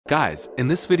Guys, in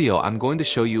this video I'm going to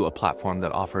show you a platform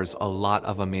that offers a lot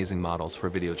of amazing models for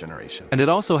video generation. And it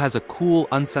also has a cool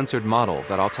uncensored model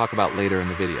that I'll talk about later in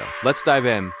the video. Let's dive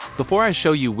in. Before I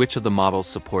show you which of the models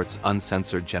supports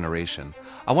uncensored generation,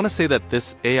 I want to say that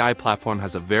this AI platform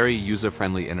has a very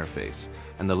user-friendly interface,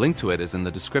 and the link to it is in the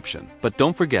description. But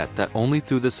don't forget that only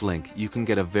through this link you can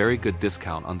get a very good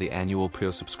discount on the annual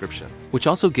Pro subscription, which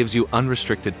also gives you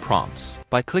unrestricted prompts.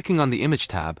 By clicking on the Image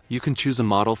tab, you can choose a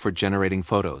model for generating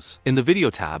photos. In the Video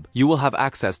tab, you will have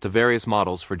access to various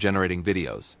models for generating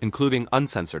videos, including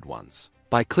uncensored ones.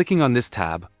 By clicking on this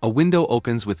tab, a window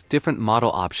opens with different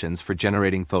model options for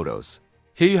generating photos.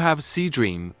 Here you have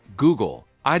Seedream, Google,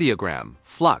 Ideogram,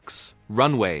 Flux,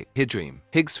 Runway, Hidream,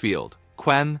 Higgsfield,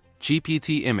 Kling,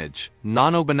 GPT Image,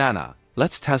 Nano Banana.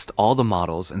 Let's test all the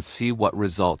models and see what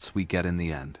results we get in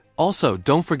the end. Also,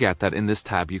 don't forget that in this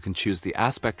tab you can choose the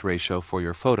aspect ratio for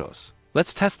your photos.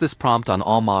 Let's test this prompt on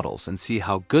all models and see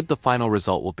how good the final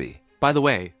result will be. By the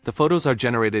way, the photos are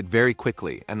generated very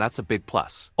quickly, and that's a big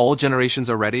plus. All generations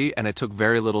are ready, and it took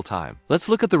very little time. Let's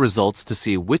look at the results to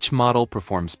see which model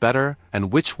performs better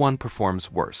and which one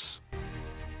performs worse.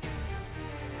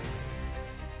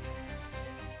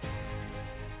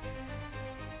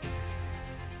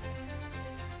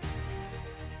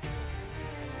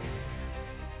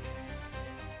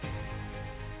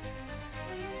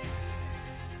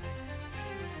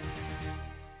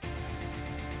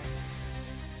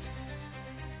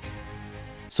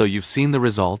 So you've seen the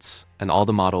results, and all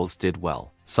the models did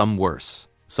well. Some worse,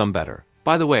 some better.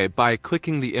 By the way, by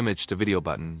clicking the Image to Video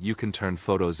button, you can turn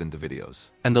photos into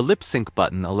videos. And the Lip Sync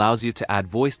button allows you to add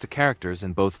voice to characters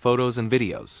in both photos and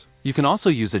videos. You can also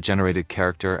use a generated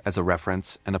character as a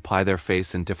reference and apply their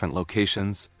face in different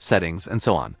locations, settings, and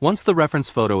so on. Once the reference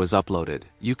photo is uploaded,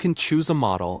 you can choose a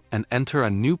model and enter a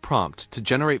new prompt to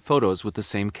generate photos with the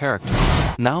same character.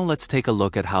 Now let's take a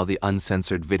look at how the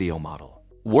uncensored video model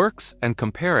works and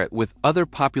compare it with other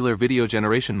popular video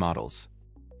generation models.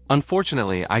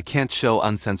 Unfortunately, I can't show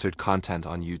uncensored content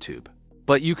on YouTube,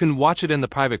 but you can watch it in the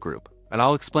private group, and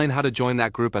I'll explain how to join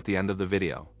that group at the end of the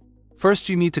video. First,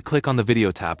 you need to click on the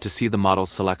Video tab to see the model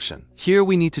selection. Here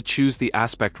we need to choose the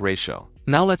aspect ratio.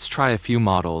 Now let's try a few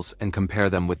models and compare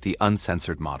them with the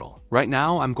uncensored model. Right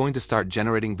now, I'm going to start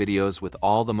generating videos with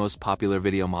all the most popular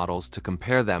video models to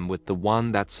compare them with the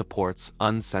one that supports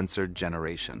uncensored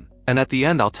generation. And at the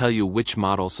end, I'll tell you which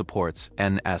model supports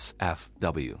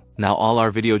NSFW. Now all our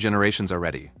video generations are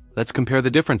ready. Let's compare the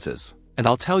differences. And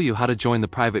I'll tell you how to join the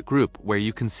private group where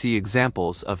you can see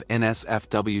examples of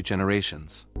NSFW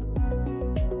generations.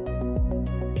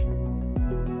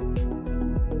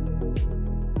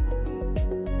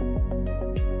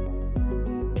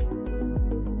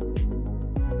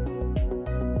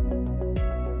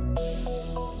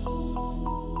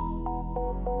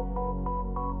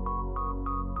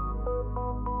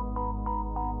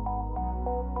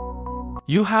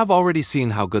 You have already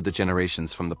seen how good the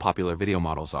generations from the popular video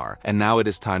models are, and now it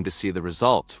is time to see the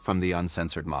result from the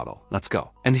uncensored model. Let's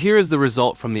go. And here is the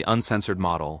result from the uncensored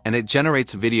model, and it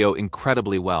generates video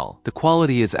incredibly well. The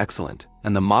quality is excellent,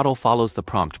 and the model follows the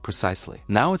prompt precisely.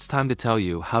 Now it's time to tell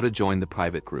you how to join the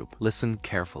private group. Listen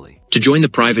carefully. To join the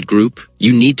private group,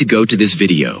 you need to go to this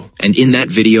video, and in that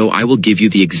video I will give you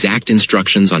the exact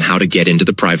instructions on how to get into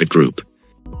the private group.